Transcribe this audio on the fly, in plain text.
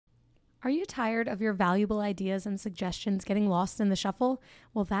Are you tired of your valuable ideas and suggestions getting lost in the shuffle?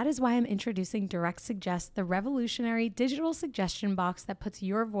 Well, that is why I'm introducing Direct Suggest, the revolutionary digital suggestion box that puts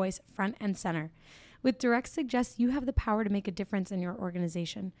your voice front and center. With Direct Suggest, you have the power to make a difference in your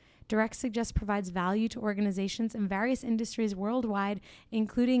organization. Direct Suggest provides value to organizations in various industries worldwide,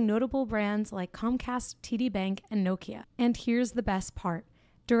 including notable brands like Comcast, TD Bank, and Nokia. And here's the best part.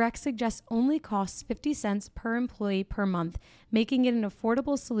 Direct Suggest only costs 50 cents per employee per month, making it an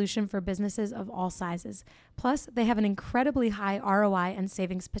affordable solution for businesses of all sizes. Plus, they have an incredibly high ROI and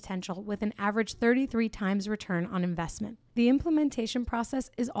savings potential with an average 33 times return on investment. The implementation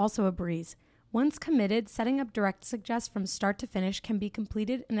process is also a breeze. Once committed, setting up Direct Suggest from start to finish can be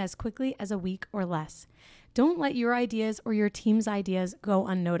completed in as quickly as a week or less. Don't let your ideas or your team's ideas go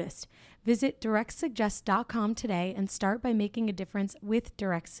unnoticed. Visit directsuggest.com today and start by making a difference with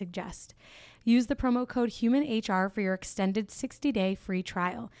Direct Suggest. Use the promo code HUMANHR for your extended 60-day free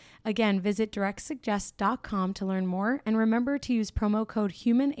trial. Again, visit directsuggest.com to learn more, and remember to use promo code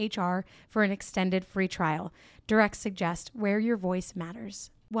HUMANHR for an extended free trial. Direct Suggest, where your voice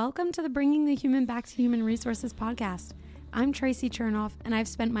matters. Welcome to the Bringing the Human Back to Human Resources podcast. I'm Tracy Chernoff, and I've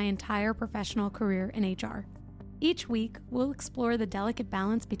spent my entire professional career in HR. Each week, we'll explore the delicate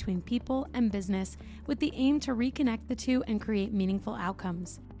balance between people and business with the aim to reconnect the two and create meaningful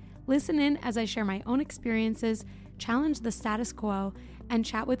outcomes. Listen in as I share my own experiences, challenge the status quo, and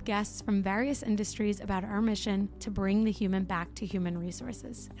chat with guests from various industries about our mission to bring the human back to human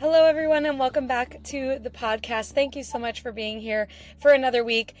resources. Hello, everyone, and welcome back to the podcast. Thank you so much for being here for another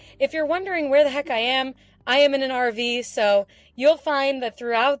week. If you're wondering where the heck I am in an RV, so you'll find that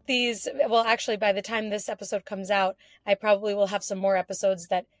throughout these, well, actually, by the time this episode comes out, I probably will have some more episodes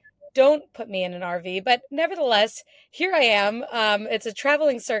that don't put me in an RV, but nevertheless, here I am. It's a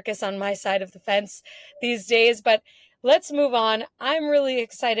traveling circus on my side of the fence these days, but let's move on. I'm really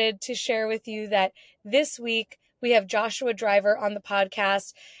excited to share with you that this week we have Joshua Driver on the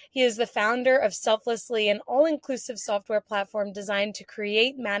podcast. He is the founder of Selflessly, an all-inclusive software platform designed to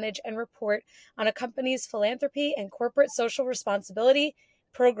create, manage, and report on a company's philanthropy and corporate social responsibility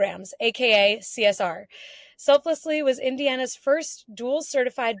programs, aka CSR. Selflessly was Indiana's first dual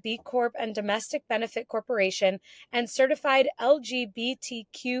certified B Corp and domestic benefit corporation and certified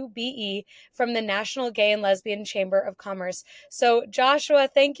LGBTQBE from the National Gay and Lesbian Chamber of Commerce. So Joshua,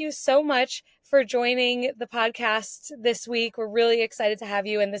 thank you so much for joining the podcast this week. We're really excited to have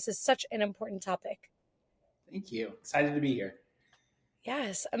you, and this is such an important topic. Thank you. Excited to be here.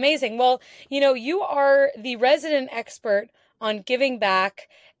 Yes, amazing. Well, you are the resident expert on giving back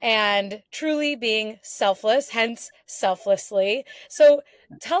and truly being selfless, hence Selflessly. So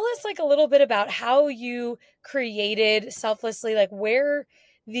tell us a little bit about how you created Selflessly, where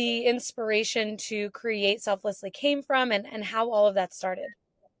the inspiration to create Selflessly came from and how all of that started.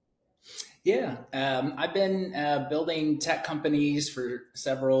 Yeah, I've been building tech companies for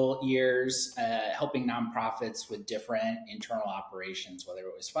several years, helping nonprofits with different internal operations, whether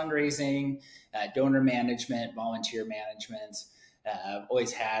it was fundraising, donor management, volunteer management. I've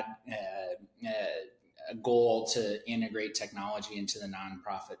always had a goal to integrate technology into the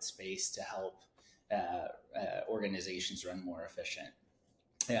nonprofit space to help organizations run more efficient.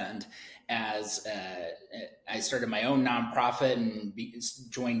 And as I started my own nonprofit and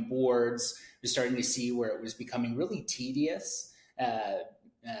joined boards, I was starting to see where it was becoming really tedious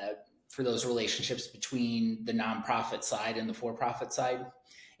for those relationships between the nonprofit side and the for-profit side.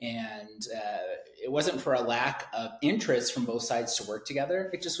 And it wasn't for a lack of interest from both sides to work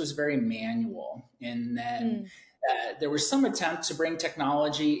together. It just was very manual. And then there was some attempt to bring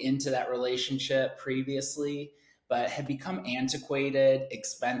technology into that relationship previously, but had become antiquated,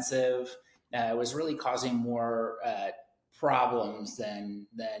 expensive. It was really causing more problems than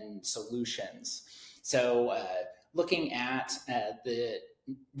solutions. So looking at the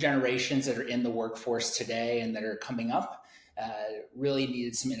generations that are in the workforce today and that are coming up, really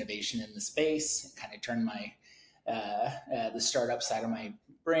needed some innovation in the space. Kind of turned my the startup side of my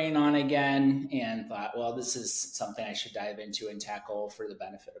brain on again and thought, well, this is something I should dive into and tackle for the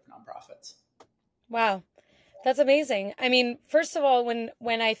benefit of nonprofits. Wow. That's amazing. I mean, first of all,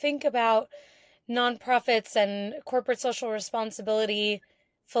 when I think about nonprofits and corporate social responsibility,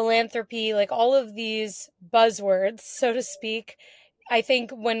 philanthropy, all of these buzzwords, so to speak, I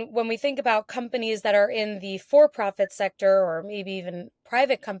think when we think about companies that are in the for-profit sector or maybe even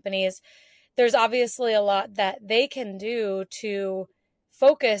private companies, there's obviously a lot that they can do to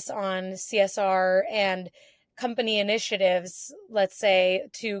focus on CSR and company initiatives, let's say,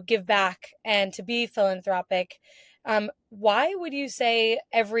 to give back and to be philanthropic. Why would you say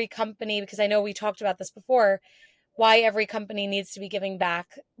every company, because I know we talked about this before, why every company needs to be giving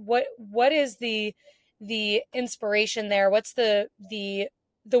back. What is the inspiration there? What's the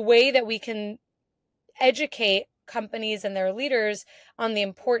way that we can educate companies and their leaders on the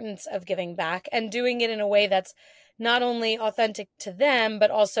importance of giving back and doing it in a way that's not only authentic to them, but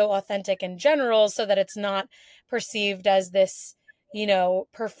also authentic in general, so that it's not perceived as this,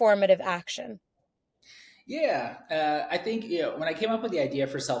 performative action? Yeah, I think when I came up with the idea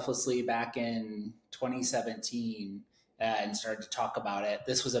for Selflessly back in 2017 and started to talk about it,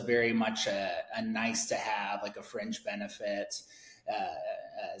 this was a very much a nice to have, like a fringe benefit,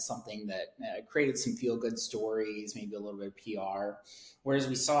 something that created some feel good stories, maybe a little bit of PR. Whereas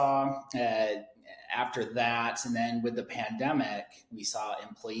we saw after that, and then with the pandemic, we saw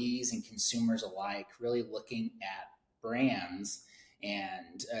employees and consumers alike really looking at brands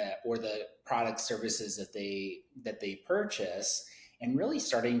and or the product services that they purchase, and really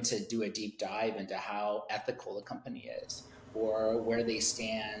starting to do a deep dive into how ethical the company is, or where they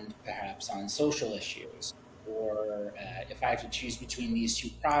stand perhaps on social issues, or if I have to choose between these two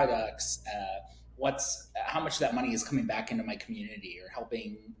products, what's how much of that money is coming back into my community or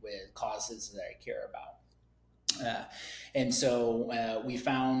helping with causes that I care about. And so we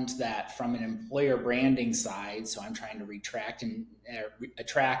found that from an employer branding side, so I'm trying to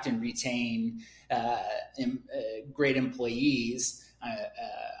attract and retain great employees.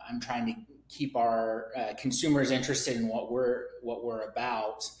 I'm trying to keep our consumers interested in what we're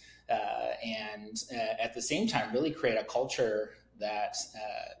about, and at the same time, really create a culture that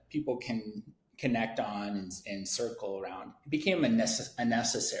people can connect on and circle around. It became a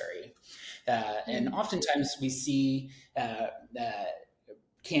necessary. And oftentimes we see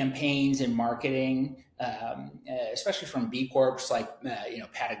campaigns in marketing, especially from B Corps like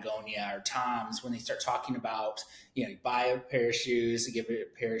Patagonia or Tom's, when they start talking about buy a pair of shoes, give a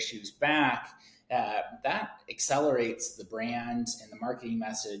pair of shoes back. That accelerates the brand and the marketing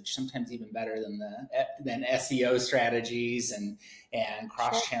message, sometimes even better than SEO strategies and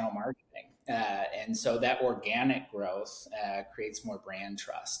cross-channel marketing. And so that organic growth creates more brand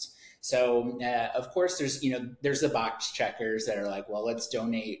trust. So of course, there's the box checkers that are like, well, let's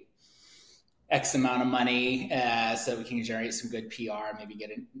donate X amount of money so we can generate some good PR, maybe get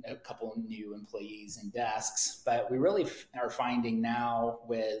a couple of new employees and desks. But we really are finding now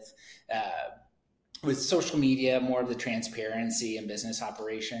with social media, more of the transparency in business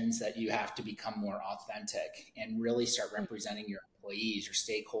operations, that you have to become more authentic and really start representing your employees, your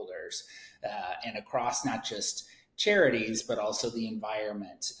stakeholders, and across not just charities, but also the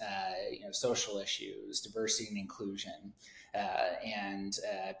environment, social issues, diversity and inclusion. And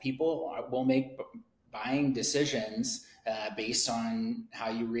people will make buying decisions based on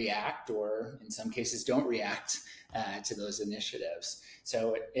how you react, or in some cases don't react to those initiatives.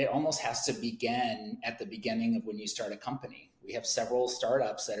 So it almost has to begin at the beginning of when you start a company. We have several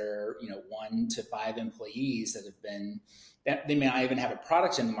startups that are 1 to 5 employees that they may not even have a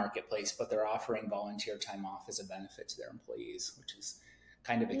product in the marketplace, but they're offering volunteer time off as a benefit to their employees, which is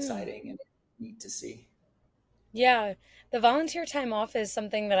kind of exciting and neat to see. Yeah, the volunteer time off is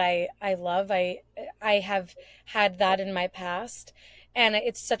something that I love. I have had that in my past, and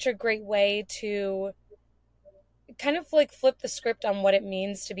it's such a great way to kind of like flip the script on what it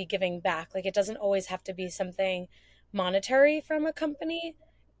means to be giving back. Like, it doesn't always have to be something monetary from a company.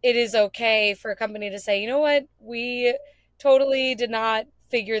 It is okay for a company to say, you know what, we totally did not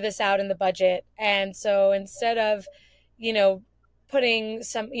figure this out in the budget. And so instead of, you know, putting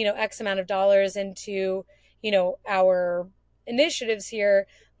some, X amount of dollars into, our initiatives here,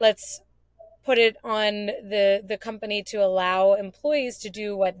 let's put it on the company to allow employees to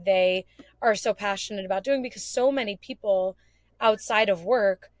do what they are so passionate about doing, because so many people outside of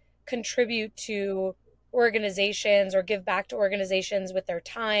work contribute to organizations or give back to organizations with their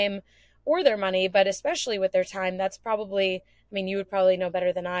time or their money, but especially with their time. That's probably, I mean, you would probably know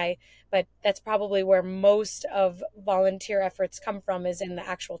better than I, but that's probably where most of volunteer efforts come from, is in the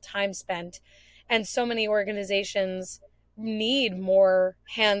actual time spent. And so many organizations need more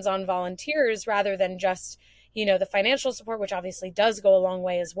hands-on volunteers rather than just, the financial support, which obviously does go a long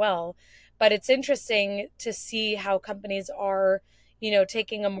way as well. But it's interesting to see how companies are,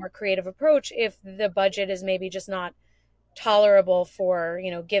 taking a more creative approach if the budget is maybe just not tolerable for,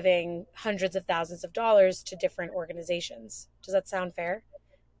 giving hundreds of thousands of dollars to different organizations. Does that sound fair?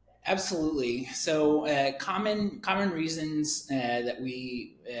 Absolutely. So common reasons that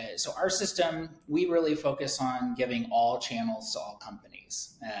so our system, we really focus on giving all channels to all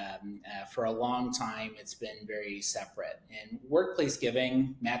companies. For a long time, it's been very separate. And workplace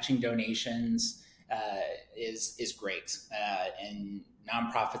giving, matching donations is great. And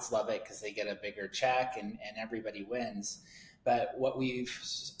nonprofits love it because they get a bigger check and everybody wins. But what we've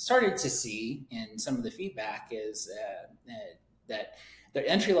started to see in some of the feedback is that the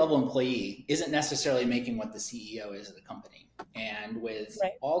entry level employee isn't necessarily making what the CEO is at the company. And with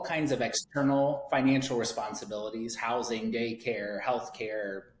all kinds of external financial responsibilities, housing, daycare,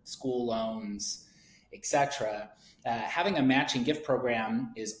 healthcare, school loans, etc., having a matching gift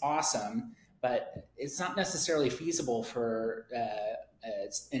program is awesome, but it's not necessarily feasible for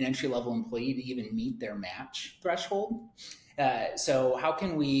an entry level employee to even meet their match threshold. So how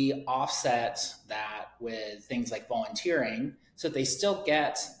can we offset that with things like volunteering so that they still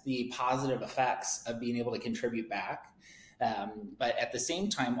get the positive effects of being able to contribute back? But at the same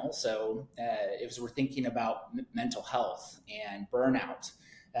time, also, as we're thinking about mental health and burnout,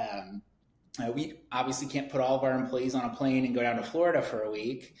 we obviously can't put all of our employees on a plane and go down to Florida for a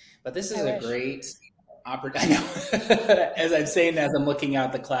week, but this is a great opportunity. I know. As I'm saying, as I'm looking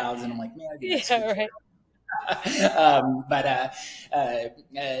out the clouds, and I'm like, man,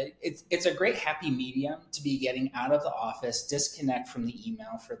 it's a great happy medium to be getting out of the office, disconnect from the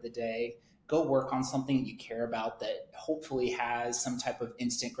email for the day, go work on something that you care about that hopefully has some type of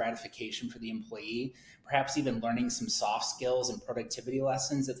instant gratification for the employee, perhaps even learning some soft skills and productivity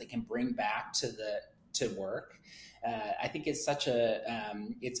lessons that they can bring back to work. I think it's such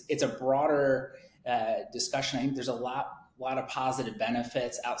it's a broader discussion. I think there's a lot of positive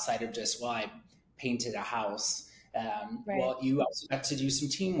benefits outside of just, well, I painted a house. Well, you also got to do some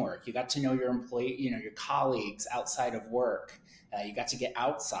teamwork. You got to know your employee, your colleagues outside of work. You got to get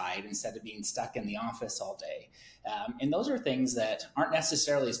outside instead of being stuck in the office all day. And those are things that aren't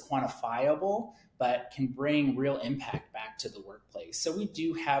necessarily as quantifiable, but can bring real impact back to the workplace. So we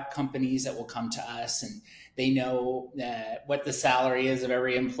do have companies that will come to us and they know what the salary is of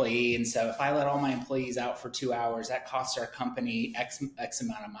every employee. And so if I let all my employees out for 2 hours, that costs our company X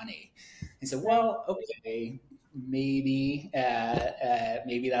amount of money. And so, well, okay, maybe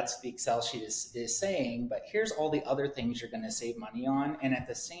that's what the Excel sheet is saying, but here's all the other things you're going to save money on. And at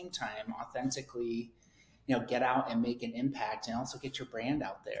the same time, authentically, get out and make an impact and also get your brand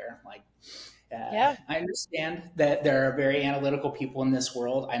out there. I understand that there are very analytical people in this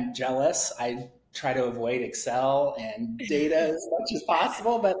world. I'm jealous. I try to avoid Excel and data as much as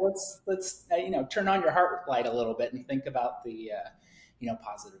possible, but let's turn on your heart light a little bit and think about the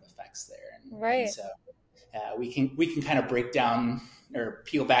positive effects there. And so we can kind of break down or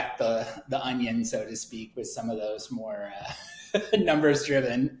peel back the onion, so to speak, with some of those more numbers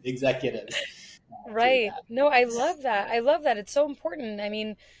driven executives. Right. No, I love that. It's so important. I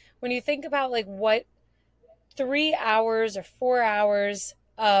mean, when you think about what 3 hours or 4 hours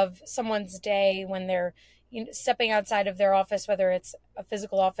of someone's day when they're stepping outside of their office, whether it's a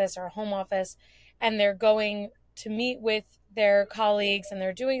physical office or a home office, and they're going to meet with their colleagues and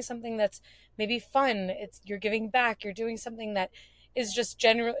they're doing something that's maybe fun. You're giving back. You're doing something that is just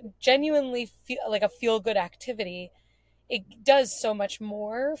genuinely like a feel-good activity. It does so much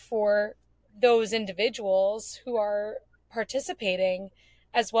more for those individuals who are participating,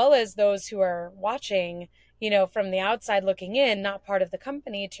 as well as those who are watching, from the outside looking in, not part of the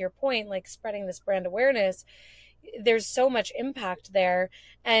company, to your point, like spreading this brand awareness. There's so much impact there.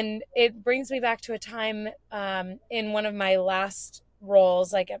 And it brings me back to a time in one of my last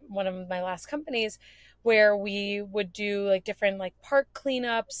roles, like at one of my last companies, where we would do different park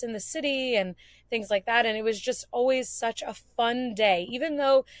cleanups in the city and things like that. And it was just always such a fun day, even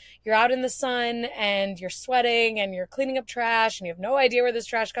though you're out in the sun and you're sweating and you're cleaning up trash and you have no idea where this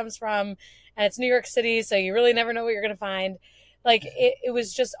trash comes from. And it's New York City, so you really never know what you're going to find. It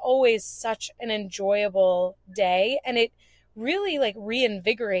was just always such an enjoyable day. And it really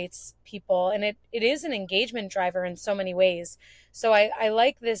reinvigorates people. And it is an engagement driver in so many ways. So I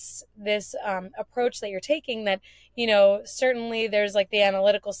like this approach that you're taking, that, certainly there's the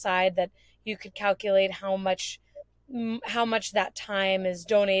analytical side that you could calculate how much that time is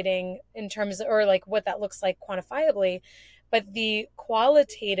donating in terms of, or what that looks like quantifiably, but the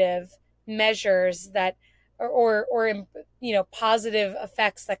qualitative measures that or positive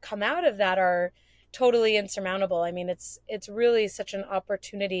effects that come out of that are totally insurmountable. I mean, it's really such an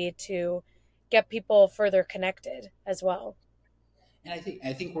opportunity to get people further connected as well. And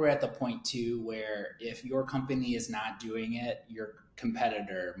I think we're at the point too where if your company is not doing it, your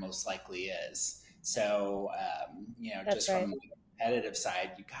competitor most likely is. So just from the competitive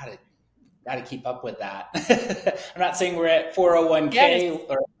side, you gotta keep up with that. I'm not saying we're at 401k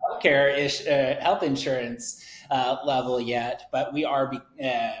or health insurance level yet, but we are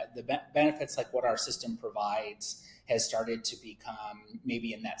benefits like what our system provides has started to become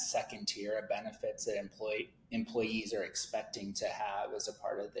maybe in that second tier of benefits that employees are expecting to have as a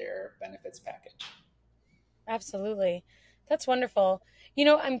part of their benefits package. Absolutely. That's wonderful.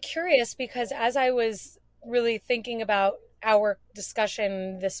 I'm curious because as I was really thinking about our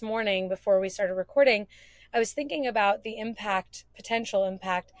discussion this morning before we started recording, I was thinking about the potential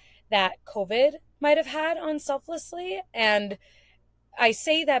impact that COVID might have had on Selflessly. And I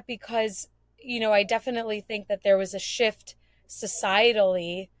say that because, I definitely think that there was a shift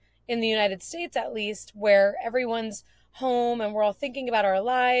societally in the United States, at least, where everyone's home and we're all thinking about our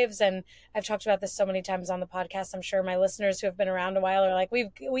lives. And I've talked about this so many times on the podcast. I'm sure my listeners who have been around a while are like, we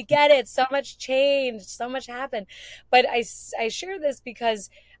get it. So much changed, so much happened. But I share this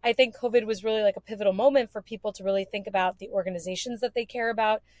because I think COVID was really like a pivotal moment for people to really think about the organizations that they care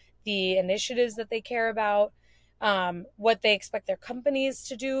about, the initiatives that they care about, what they expect their companies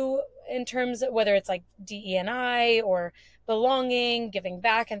to do in terms of whether it's like DE&I or belonging, giving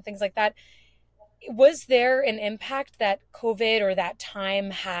back and things like that. Was there an impact that COVID or that time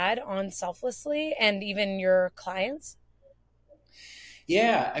had on Selflessly and even your clients?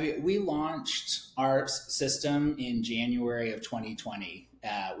 Yeah, I mean, we launched our system in January of 2020,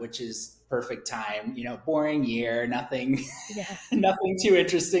 which is perfect time. Boring year, nothing, nothing too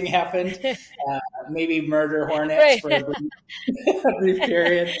interesting happened. Maybe murder hornets for a brief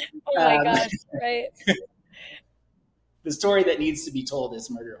period. Oh my gosh! Right. The story that needs to be told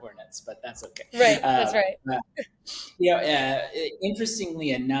is murder hornets, but that's okay. Right, that's right. Interestingly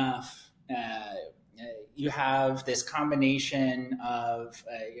enough, you have this combination of,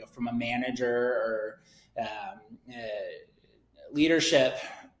 from a manager or leadership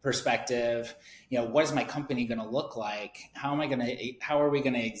perspective, what is my company going to look like? How are we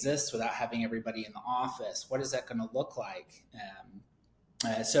going to exist without having everybody in the office? What is that going to look like?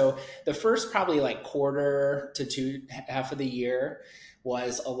 So the first probably like quarter to half of the year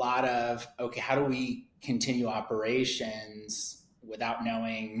was a lot of, okay, how do we continue operations without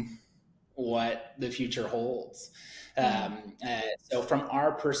knowing what the future holds? So from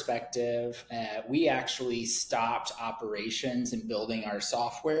our perspective, we actually stopped operations and building our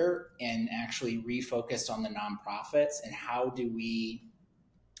software and actually refocused on the nonprofits and how do we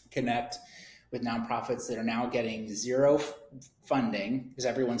connect with nonprofits that are now getting zero funding because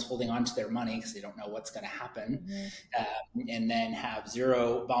everyone's holding on to their money because they don't know what's going to happen, and then have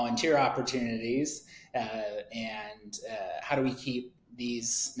zero volunteer opportunities. And how do we keep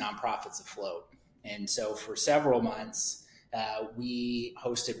these nonprofits afloat? And so for several months, we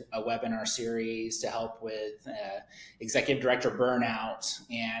hosted a webinar series to help with executive director burnout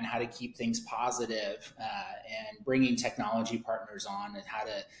and how to keep things positive, and bringing technology partners on and how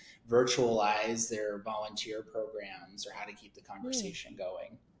to virtualize their volunteer programs or how to keep the conversation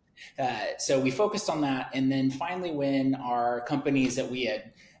going. So we focused on that. And then finally, when our companies that we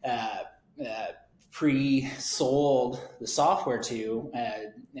had pre-sold the software to,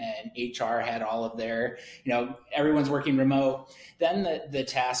 and HR had all of their, everyone's working remote, then the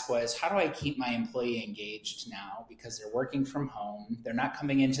task was, how do I keep my employee engaged now? Because they're working from home. They're not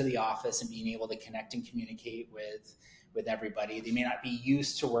coming into the office and being able to connect and communicate with everybody. They may not be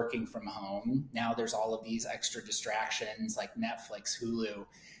used to working from home. Now there's all of these extra distractions like Netflix, Hulu.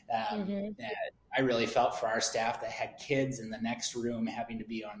 I really felt for our staff that had kids in the next room having to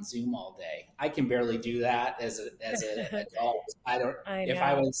be on Zoom all day. I can barely do that as an adult. If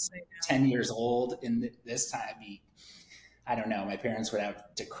I was 10 years old in this time, I don't know, my parents would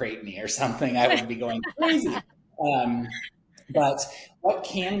have to crate me or something. I would be going crazy. But what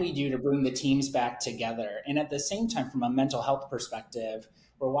can we do to bring the teams back together? And at the same time, from a mental health perspective,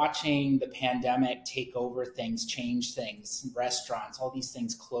 we're watching the pandemic take over things, change things, restaurants, all these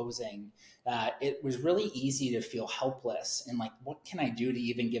things closing. It was really easy to feel helpless and like, what can I do to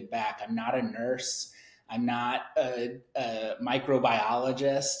even give back? I'm not a nurse. I'm not a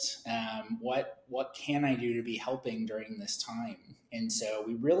microbiologist. What can I do to be helping during this time? And so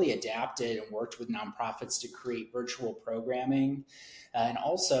we really adapted and worked with nonprofits to create virtual programming. And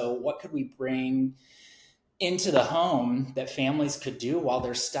also, what could we bring into the home that families could do while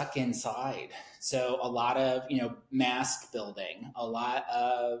they're stuck inside? So a lot of, mask building, a lot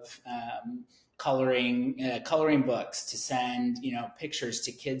of coloring books to send, pictures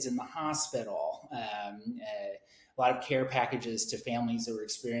to kids in the hospital, a lot of care packages to families that were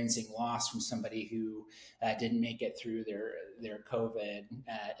experiencing loss from somebody who didn't make it through their COVID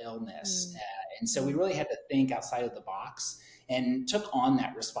illness. And so we really had to think outside of the box and took on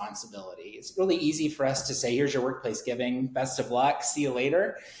that responsibility. It's really easy for us to say, here's your workplace giving, best of luck, see you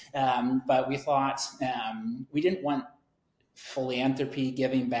later. But we thought we didn't want philanthropy,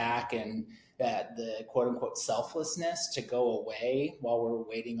 giving back, and the quote unquote selflessness to go away while we're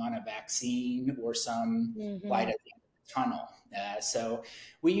waiting on a vaccine or some light at the end of the tunnel. So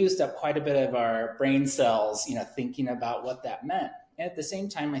we used up quite a bit of our brain cells, thinking about what that meant. And at the same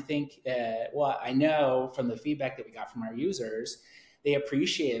time, I think, I know from the feedback that we got from our users, they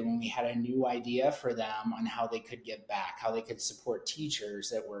appreciated when we had a new idea for them on how they could give back, how they could support teachers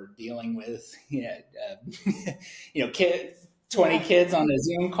that were dealing with, 20 kids on a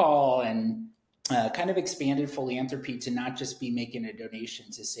Zoom call, and kind of expanded philanthropy to not just be making a donation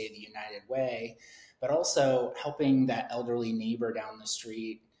to, say, the United Way, but also helping that elderly neighbor down the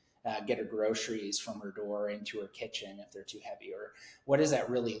street get her groceries from her door into her kitchen if they're too heavy. Or what does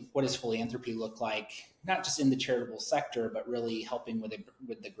philanthropy look like, not just in the charitable sector, but really helping with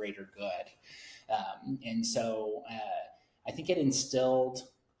the greater good. And so I think it instilled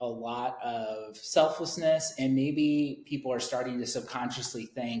a lot of selflessness, and maybe people are starting to subconsciously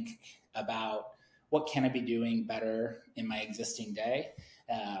think about, what can I be doing better in my existing day,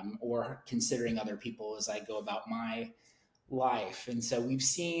 or considering other people as I go about my life. And so we've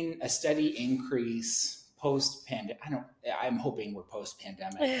seen a steady increase post-pandemic. I'm hoping we're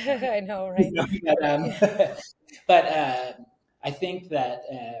post-pandemic. I know, right? But I think that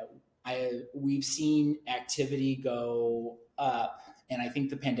we've seen activity go up, and I think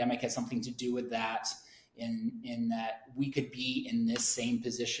the pandemic has something to do with that, in that we could be in this same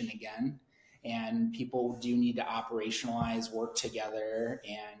position again. And people do need to operationalize, work together,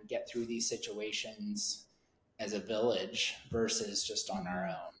 and get through these situations as a village versus just on our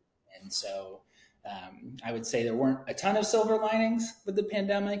own. And so I would say there weren't a ton of silver linings with the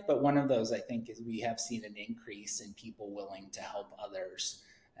pandemic, but one of those, I think, is we have seen an increase in people willing to help others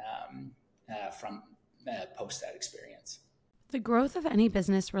from post that experience. The growth of any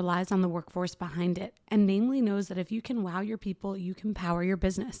business relies on the workforce behind it, and Namely knows that if you can wow your people, you can power your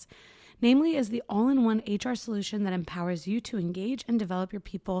business. Namely is the all-in-one HR solution that empowers you to engage and develop your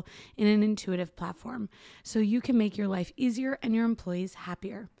people in an intuitive platform, so you can make your life easier and your employees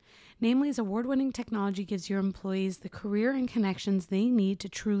happier. Namely's award-winning technology gives your employees the career and connections they need to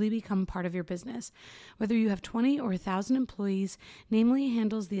truly become part of your business. Whether you have 20 or 1,000 employees, Namely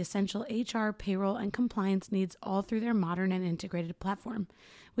handles the essential HR, payroll, and compliance needs all through their modern and integrated platform.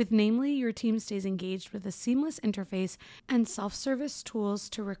 With Namely, your team stays engaged with a seamless interface and self-service tools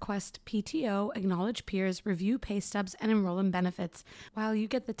to request PTO, acknowledge peers, review pay stubs, and enroll in benefits, while you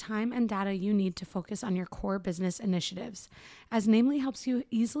get the time and data you need to focus on your core business initiatives. As Namely helps you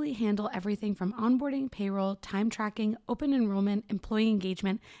easily handle everything from onboarding, payroll, time tracking, open enrollment, employee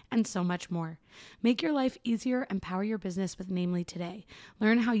engagement, and so much more. Make your life easier and power your business with Namely today.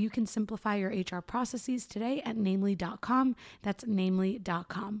 Learn how you can simplify your HR processes today at namely.com. That's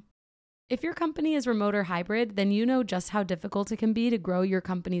namely.com. If your company is remote or hybrid, then you know just how difficult it can be to grow your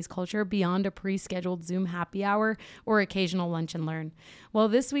company's culture beyond a pre-scheduled Zoom happy hour or occasional lunch and learn. Well,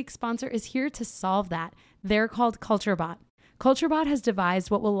 this week's sponsor is here to solve that. They're called CultureBot. CultureBot has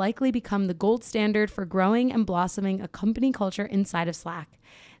devised what will likely become the gold standard for growing and blossoming a company culture inside of Slack.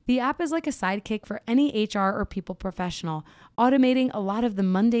 The app is like a sidekick for any HR or people professional, automating a lot of the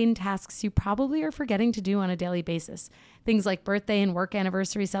mundane tasks you probably are forgetting to do on a daily basis. Things like birthday and work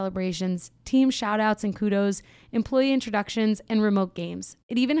anniversary celebrations, team shoutouts and kudos, employee introductions, and remote games.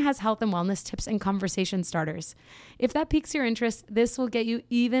 It even has health and wellness tips and conversation starters. If that piques your interest, this will get you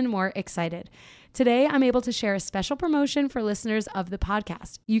even more excited. Today, I'm able to share a special promotion for listeners of the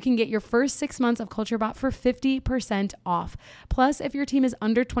podcast. You can get your first 6 months of CultureBot for 50% off. Plus, if your team is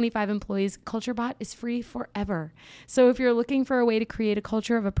under 25 employees, CultureBot is free forever. So if you're looking for a way to create a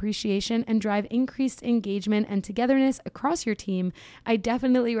culture of appreciation and drive increased engagement and togetherness across your team, I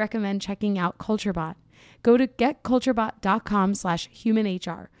definitely recommend checking out CultureBot. Go to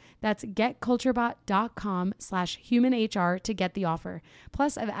getculturebot.com/humanhr. That's getculturebot.com/humanhr to get the offer.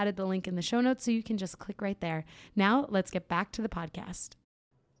 Plus, I've added the link in the show notes so you can just click right there. Now, let's get back to the podcast.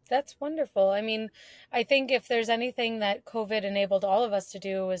 That's wonderful. I mean, I think if there's anything that COVID enabled all of us to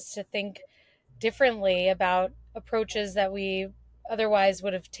do was to think differently about approaches that we otherwise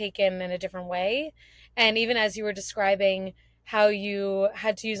would have taken in a different way. And even as you were describing how you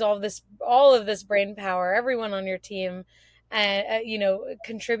had to use all of this brain power, everyone on your team, and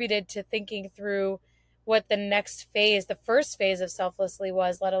contributed to thinking through what the next phase, the first phase of Selflessly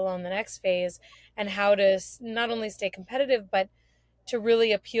was, let alone the next phase, and how to not only stay competitive, but to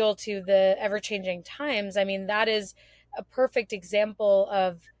really appeal to the ever-changing times. I mean, that is a perfect example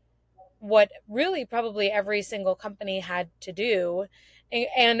of what really probably every single company had to do,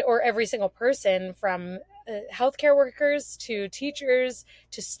 and or every single person, from healthcare workers to teachers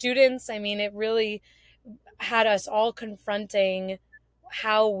to students. I mean, it really had us all confronting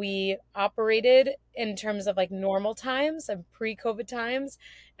how we operated in terms of like normal times and pre-COVID times,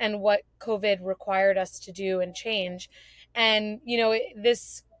 and what COVID required us to do and change. And,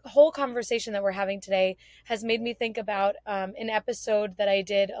 this whole conversation that we're having today has made me think about an episode that I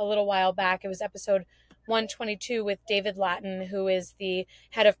did a little while back. It was episode 122 with David Lattin, who is the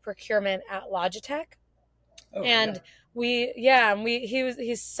head of procurement at Logitech. Oh, And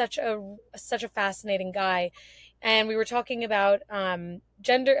he's such a fascinating guy. And we were talking about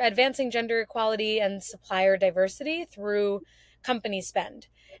advancing gender equality and supplier diversity through company spend.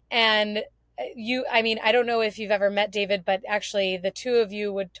 And I don't know if you've ever met David, but actually the two of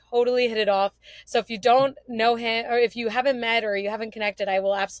you would totally hit it off. So if you don't know him, or if you haven't met or you haven't connected, I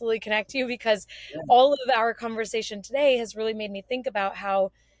will absolutely connect you, because all of our conversation today has really made me think about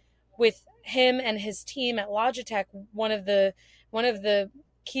how, with him and his team at Logitech, one of the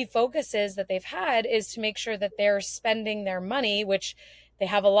key focuses that they've had is to make sure that they're spending their money, which they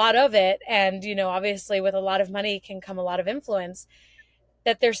have a lot of it, and obviously with a lot of money can come a lot of influence,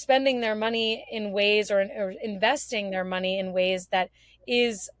 that they're spending their money in ways, or investing their money in ways that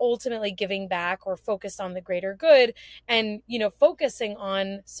is ultimately giving back or focused on the greater good, and focusing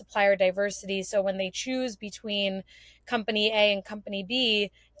on supplier diversity. So when they choose between company A and company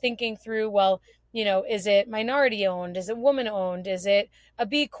B, thinking through, well, is it minority owned? Is it woman owned? Is it a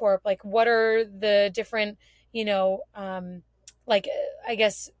B Corp? Like, what are the different, I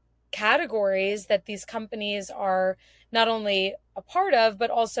guess, categories that these companies are not only a part of, but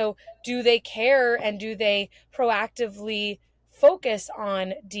also, do they care and do they proactively focus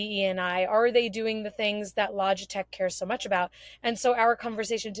on DE&I? Are they doing the things that Logitech cares so much about? And so our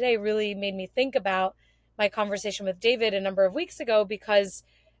conversation today really made me think about my conversation with David a number of weeks ago, because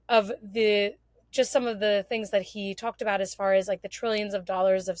of just some of the things that he talked about, as far as like the trillions of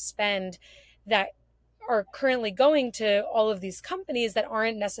dollars of spend that are currently going to all of these companies that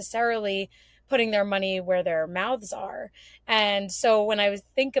aren't necessarily putting their money where their mouths are. And so when I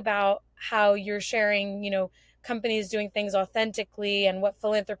think about how you're sharing, companies doing things authentically and what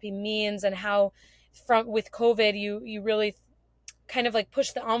philanthropy means, and how with COVID, you really kind of like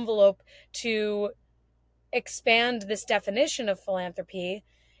push the envelope to expand this definition of philanthropy,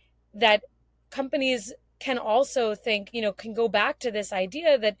 that companies can also think, can go back to this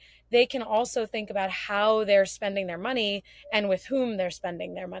idea that they can also think about how they're spending their money and with whom they're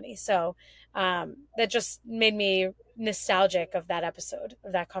spending their money. So that just made me nostalgic of that episode,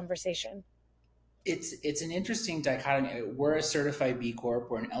 of that conversation. It's an interesting dichotomy. We're a certified B Corp.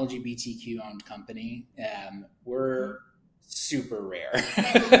 We're an LGBTQ owned company. We're super rare.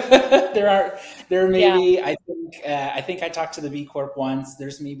 there may be, I think I talked to the B Corp once.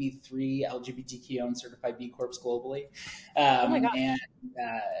 There's maybe 3 LGBTQ owned certified B Corps globally. Oh my gosh.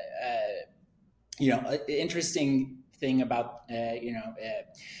 And interesting thing about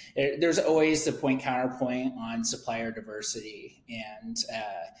there's always the point counterpoint on supplier diversity. And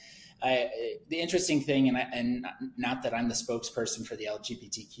the interesting thing, and not that I'm the spokesperson for the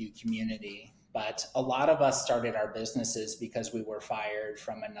LGBTQ community, but a lot of us started our businesses because we were fired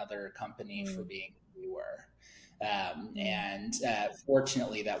from another company for being who we were. And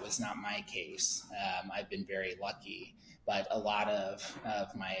fortunately, that was not my case. I've been very lucky, but a lot of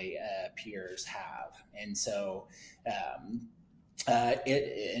my peers have. And so,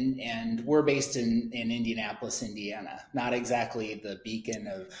 and we're based in Indianapolis, Indiana, not exactly the beacon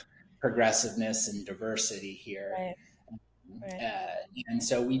of progressiveness and diversity here. Right. And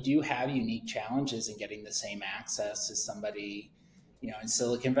so we do have unique challenges in getting the same access as somebody, in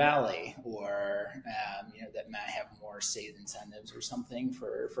Silicon Valley, or, that might have more state incentives or something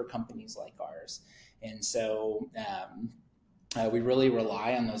for companies like ours. And so we really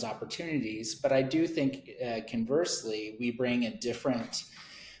rely on those opportunities. But I do think, conversely, we bring a different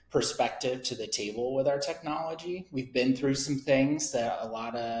perspective to the table with our technology. We've been through some things that a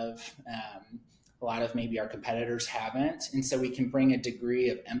lot of maybe our competitors haven't. And so we can bring a degree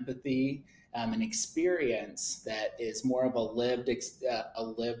of empathy and experience that is more of a lived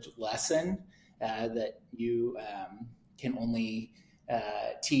lesson that you can only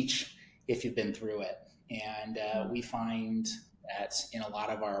teach if you've been through it. And we find that in a lot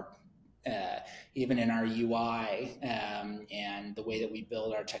of our, even in our UI and the way that we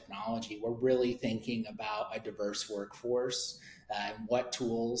build our technology, we're really thinking about a diverse workforce and what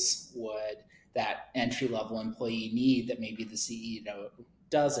tools would that entry-level employee need that maybe the CEO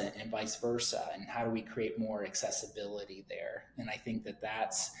doesn't, and vice versa, and how do we create more accessibility there. And I think that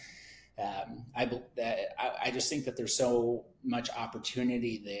that's I just think that there's so much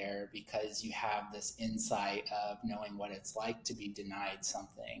opportunity there because you have this insight of knowing what it's like to be denied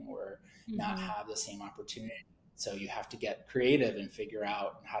something or not have the same opportunity. So you have to get creative and figure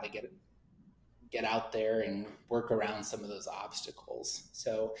out how to get out there and work around some of those obstacles.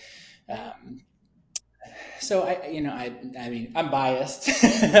 So, I mean, I'm biased,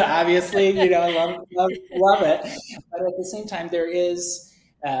 obviously, I love it. But at the same time, there is,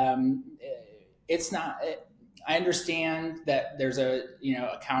 it's not, I understand that there's a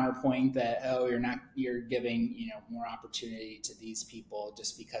counterpoint that, you're giving, more opportunity to these people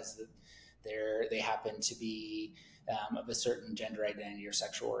just because they happen to be of a certain gender identity or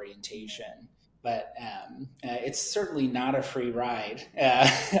sexual orientation. But it's certainly not a free ride.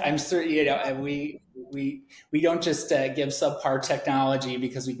 I'm certain, we don't just give subpar technology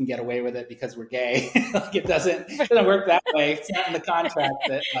because we can get away with it because we're gay. Like it doesn't work that way. It's not in the contract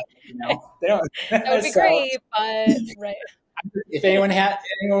that they don't. That would be great, but right. If anyone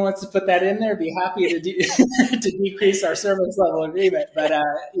wants to put that in there, be happy to to decrease our service level agreement. But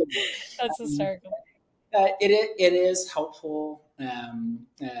that's hysterical. It is helpful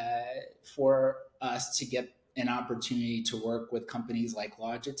for us to get an opportunity to work with companies like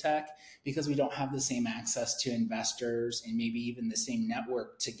Logitech because we don't have the same access to investors and maybe even the same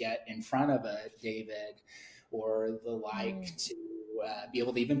network to get in front of a David or the like to be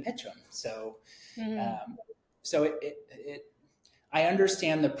able to even pitch them. So, I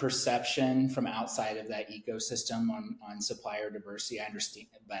understand the perception from outside of that ecosystem on supplier diversity. I understand,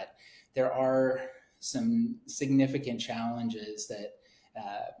 but there are some significant challenges that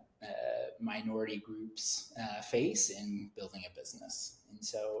minority groups face in building a business. And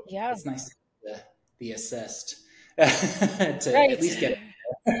so it's nice to have the assist to at least get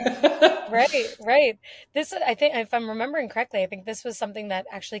it. Right. This, I think, if I'm remembering correctly, I think this was something that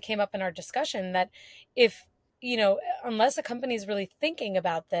actually came up in our discussion that if, unless a company is really thinking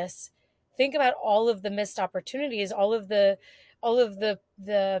about this, think about all of the missed opportunities, all of the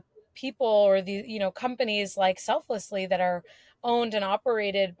people or the companies like Selflessly that are owned and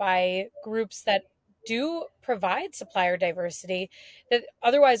operated by groups that do provide supplier diversity that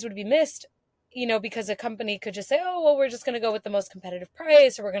otherwise would be missed, because a company could just say, oh, well, we're just going to go with the most competitive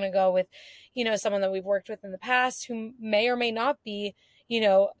price, or we're going to go with, someone that we've worked with in the past who may or may not be,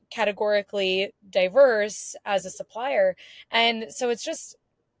 categorically diverse as a supplier. And so it's just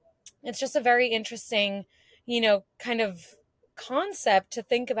a very interesting, kind of concept to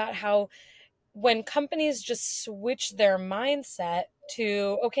think about how when companies just switch their mindset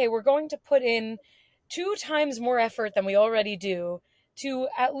to, okay, we're going to put in 2 times more effort than we already do to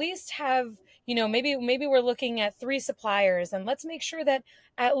at least have, maybe we're looking at 3 suppliers and let's make sure that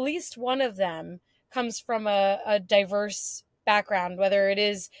at least one of them comes from a diverse background, whether it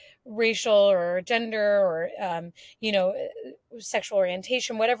is racial or gender or, sexual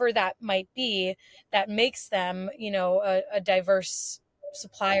orientation, whatever that might be, that makes them, a diverse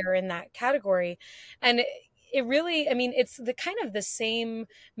supplier in that category. And it really, it's the kind of the same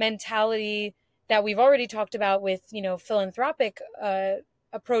mentality that we've already talked about with, philanthropic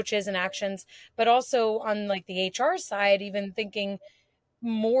approaches and actions, but also on like the HR side, even thinking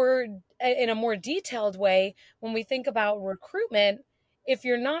more in a more detailed way when we think about recruitment. If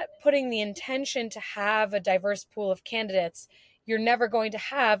you're not putting the intention to have a diverse pool of candidates, you're never going to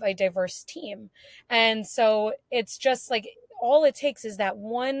have a diverse team. And so it's just like all it takes is that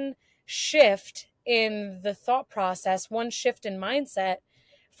one shift in the thought process, one shift in mindset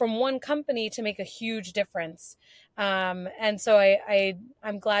from one company to make a huge difference. And so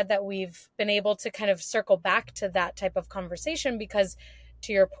I'm glad that we've been able to kind of circle back to that type of conversation because,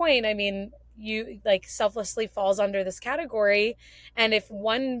 to your point, you like Selflessly falls under this category. And if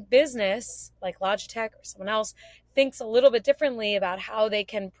one business like Logitech or someone else thinks a little bit differently about how they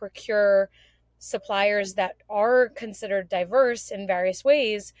can procure suppliers that are considered diverse in various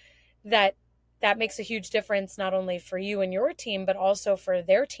ways, that makes a huge difference, not only for you and your team, but also for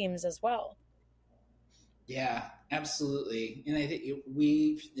their teams as well. Yeah, absolutely. And I think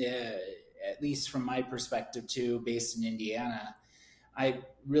we've, at least from my perspective too, based in Indiana, I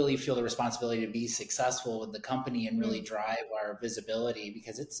really feel the responsibility to be successful with the company and really drive our visibility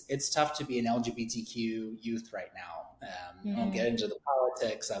because it's tough to be an LGBTQ youth right now. I won't get into the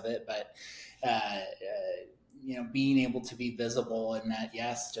politics of it, but being able to be visible in that,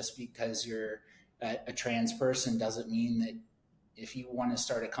 yes, just because you're a trans person doesn't mean that if you want to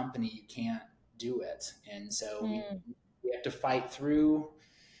start a company, you can't do it. And so we have to fight through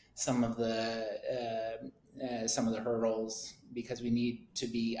some of the hurdles because we need to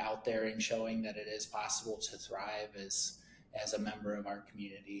be out there and showing that it is possible to thrive as as a member of our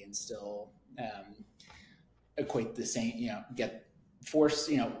community and still equate the same, force,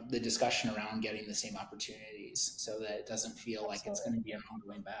 the discussion around getting the same opportunities so that it doesn't feel like it's going to be an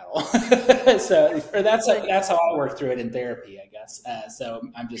ongoing battle. That's how I work through it in therapy, I guess. So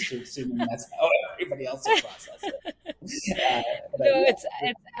I'm just assuming that's how everybody else will process it. No, it's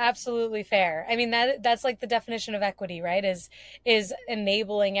absolutely fair. I mean, that's like the definition of equity, right? Is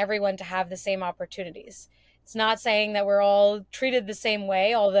enabling everyone to have the same opportunities. It's not saying that we're all treated the same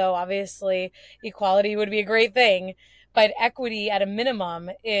way, although obviously equality would be a great thing. But equity at a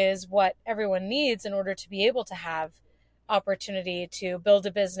minimum is what everyone needs in order to be able to have opportunity to build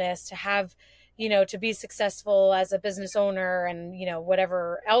a business, to have, to be successful as a business owner and,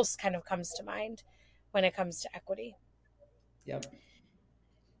 whatever else kind of comes to mind when it comes to equity. Yep.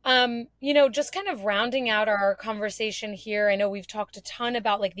 Just kind of rounding out our conversation here. I know we've talked a ton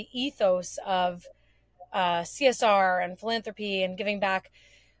about like the ethos of CSR and philanthropy and giving back.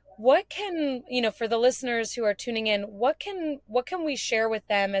 What can, for the listeners who are tuning in, what can we share with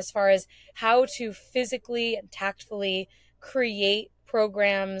them as far as how to physically and tactfully create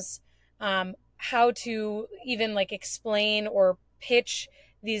programs, how to even like explain or pitch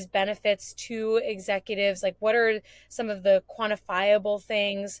these benefits to executives? Like, what are some of the quantifiable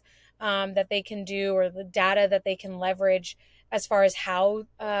things that they can do, or the data that they can leverage as far as how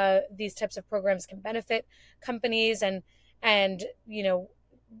these types of programs can benefit companies? And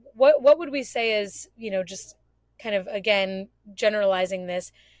what would we say is, just kind of, again, generalizing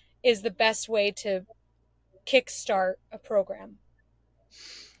this, is the best way to kickstart a program?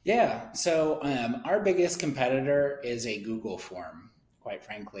 Yeah. So our biggest competitor is a Google form, quite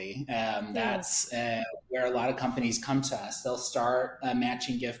frankly. That's where a lot of companies come to us. They'll start a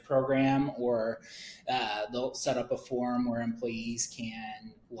matching gift program, or they'll set up a form where employees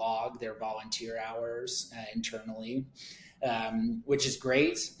can log their volunteer hours internally. Which is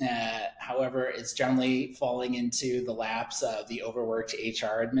great. However, it's generally falling into the laps of the overworked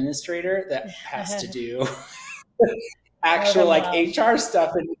HR administrator that has to do actual HR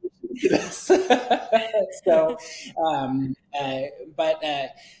stuff in this. So,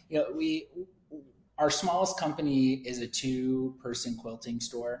 our smallest company is a 2-person quilting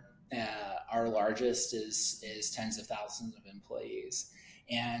store. Our largest is tens of thousands of employees,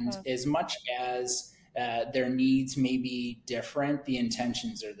 and as much as their needs may be different, the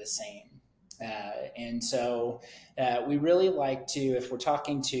intentions are the same. And so we really like to, if we're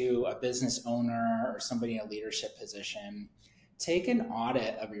talking to a business owner or somebody in a leadership position, take an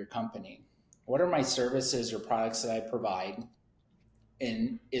audit of your company. What are my services or products that I provide?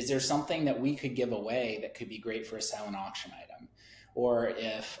 And is there something that we could give away that could be great for a silent auction item? Or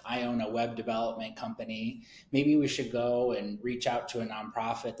if I own a web development company, maybe we should go and reach out to a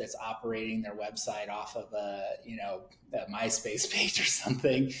nonprofit that's operating their website off of a MySpace page or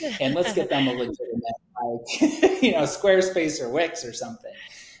something, and let's get them a legitimate, Squarespace or Wix or something.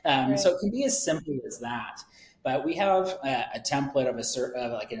 Right. So it can be as simple as that. But we have a template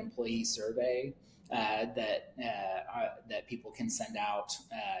of like an employee survey that people can send out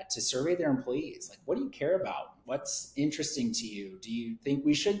to survey their employees. Like, what do you care about? What's interesting to you? Do you think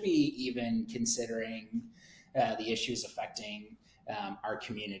we should be even considering the issues affecting our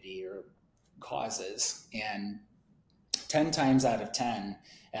community or causes? And 10 times out of 10,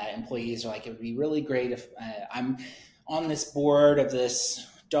 employees are like, it would be really great if I'm on this board of this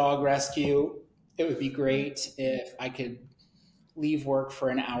dog rescue. It would be great if I could leave work for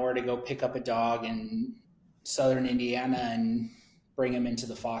an hour to go pick up a dog in southern Indiana and bring him into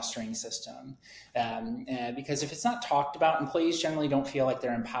the fostering system. Because if it's not talked about, employees generally don't feel like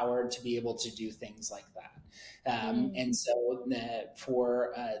they're empowered to be able to do things like that. And so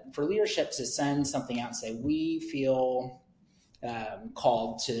for leadership to send something out and say, we feel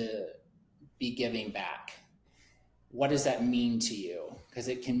called to be giving back. What does that mean to you? Because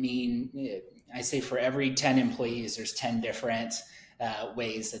it can mean, I say for every 10 employees, there's 10 different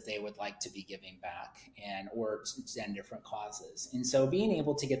ways that they would like to be giving back, or 10 different causes. And so being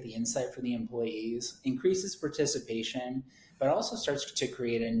able to get the insight for the employees increases participation, but also starts to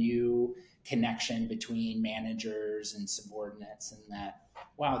create a new connection between managers and subordinates, and that,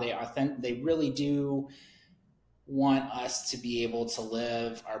 wow, they really do want us to be able to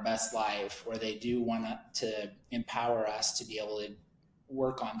live our best life, or they do want to empower us to be able to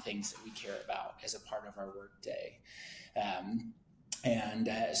work on things that we care about as a part of our work day.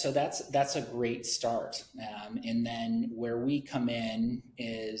 So that's a great start. And then where we come in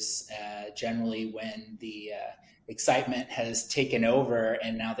is generally when the excitement has taken over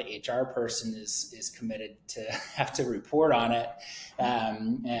and now the HR person is committed to have to report on it,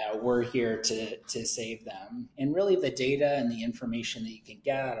 we're here to save them. And really the data and the information that you can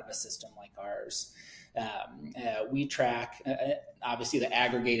get out of a system like ours, we track obviously the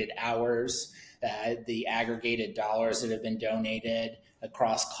aggregated hours, the aggregated dollars that have been donated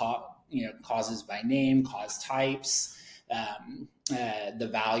across causes by name, cause types, the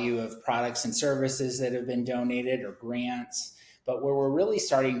value of products and services that have been donated or grants. But where we're really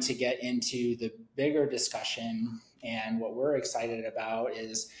starting to get into the bigger discussion and what we're excited about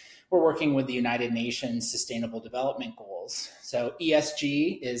is we're working with the United Nations Sustainable Development Goals. So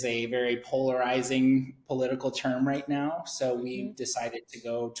ESG is a very polarizing political term right now. So we decided to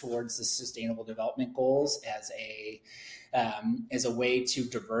go towards the Sustainable Development Goals as a way to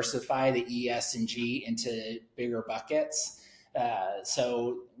diversify the E, S, and G into bigger buckets.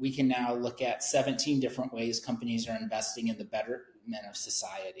 So we can now look at 17 different ways companies are investing in the betterment of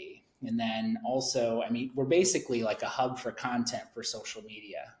society. And then also, we're basically like a hub for content for social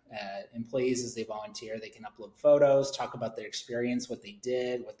media. Employees, as they volunteer, they can upload photos, talk about their experience, what they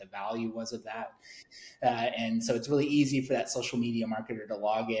did, what the value was of that. And so it's really easy for that social media marketer to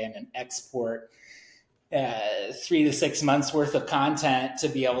log in and export 3 to 6 months worth of content to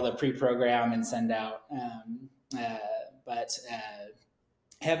be able to pre-program and send out. But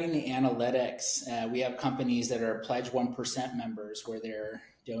having the analytics, we have companies that are Pledge 1% members where they're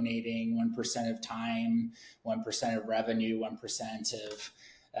donating 1% of time, 1% of revenue, 1%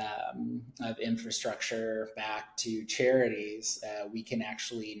 of infrastructure back to charities. We can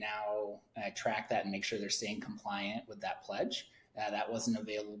actually now track that and make sure they're staying compliant with that pledge. That wasn't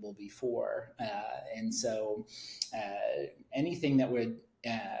available before. And so anything that would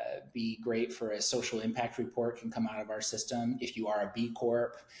be great for a social impact report can come out of our system. If you are a B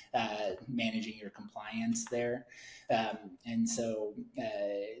Corp, managing your compliance there. And so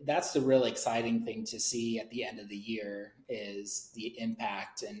that's the real exciting thing to see at the end of the year is the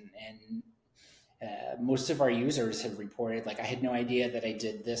impact. And most of our users have reported, like, I had no idea that I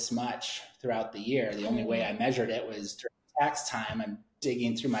did this much throughout the year. The only way I measured it was during tax time. I'm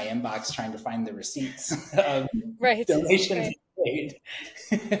digging through my inbox trying to find the receipts of donations paid.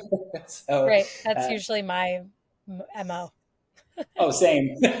 So, that's usually my MO. Oh,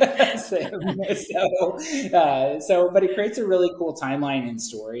 same. So, but it creates a really cool timeline and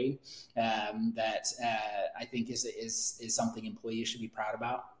story that I think is something employees should be proud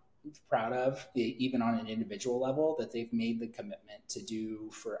of, even on an individual level, that they've made the commitment to do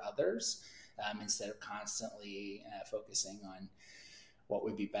for others instead of constantly focusing on what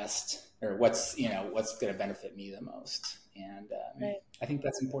would be best or what's going to benefit me the most. And I think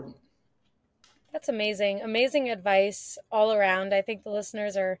that's important. That's amazing. Amazing advice all around. I think the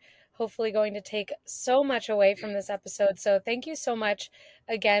listeners are hopefully going to take so much away from this episode. So thank you so much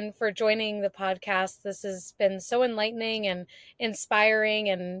again for joining the podcast. This has been so enlightening and inspiring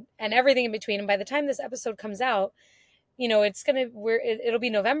and everything in between. And by the time this episode comes out, it'll be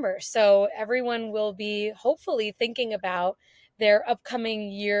November. So everyone will be hopefully thinking about their upcoming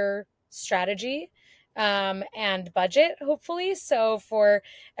year strategy and budget, hopefully. So for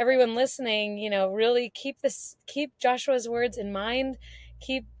everyone listening, really keep Joshua's words in mind,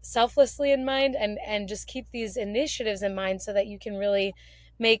 keep selflessly in mind, and just keep these initiatives in mind so that you can really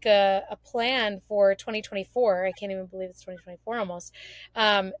make a plan for 2024. I can't even believe it's 2024 almost,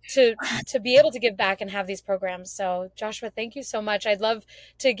 to be able to give back and have these programs. So Joshua, thank you so much. I'd love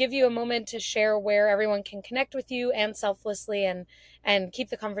to give you a moment to share where everyone can connect with you and Selflessly and keep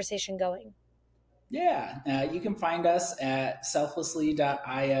the conversation going. Yeah, you can find us at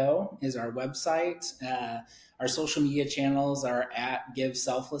selflessly.io is our website. Our social media channels are at Give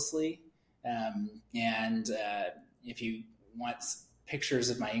Selflessly. And if you want pictures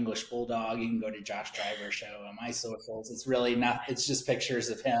of my English bulldog, you can go to Josh Driver Show on my socials. It's really not, it's just pictures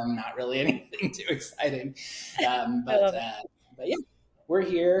of him, not really anything too exciting. But yeah. We're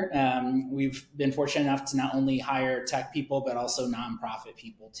here. We've been fortunate enough to not only hire tech people, but also nonprofit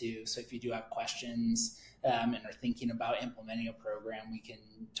people too. So if you do have questions and are thinking about implementing a program, we can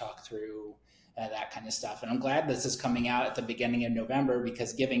talk through that kind of stuff. And I'm glad this is coming out at the beginning of November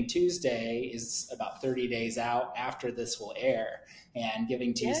because Giving Tuesday is about 30 days out after this will air. And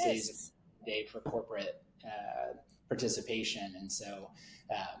Giving Tuesday is a day for corporate participation. And so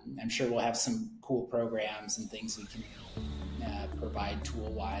I'm sure we'll have some cool programs and things we can provide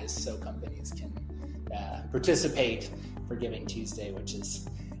tool-wise so companies can participate for Giving Tuesday, which is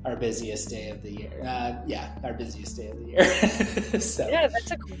our busiest day of the year. Our busiest day of the year. So yeah,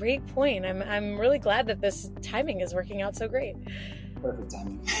 that's a great point. I'm really glad that this timing is working out so great. Perfect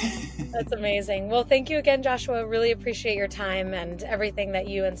timing. That's amazing. Well, thank you again, Joshua. Really appreciate your time and everything that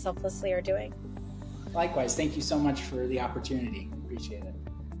you and Selflessly are doing. Likewise, thank you so much for the opportunity. Appreciate it.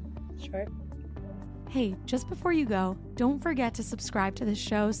 Sure. Hey, just before you go, don't forget to subscribe to the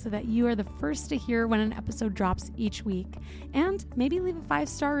show so that you are the first to hear when an episode drops each week. And maybe leave a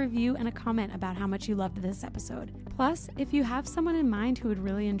 5-star review and a comment about how much you loved this episode. Plus, if you have someone in mind who would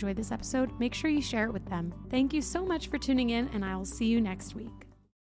really enjoy this episode, make sure you share it with them. Thank you so much for tuning in, and I will see you next week.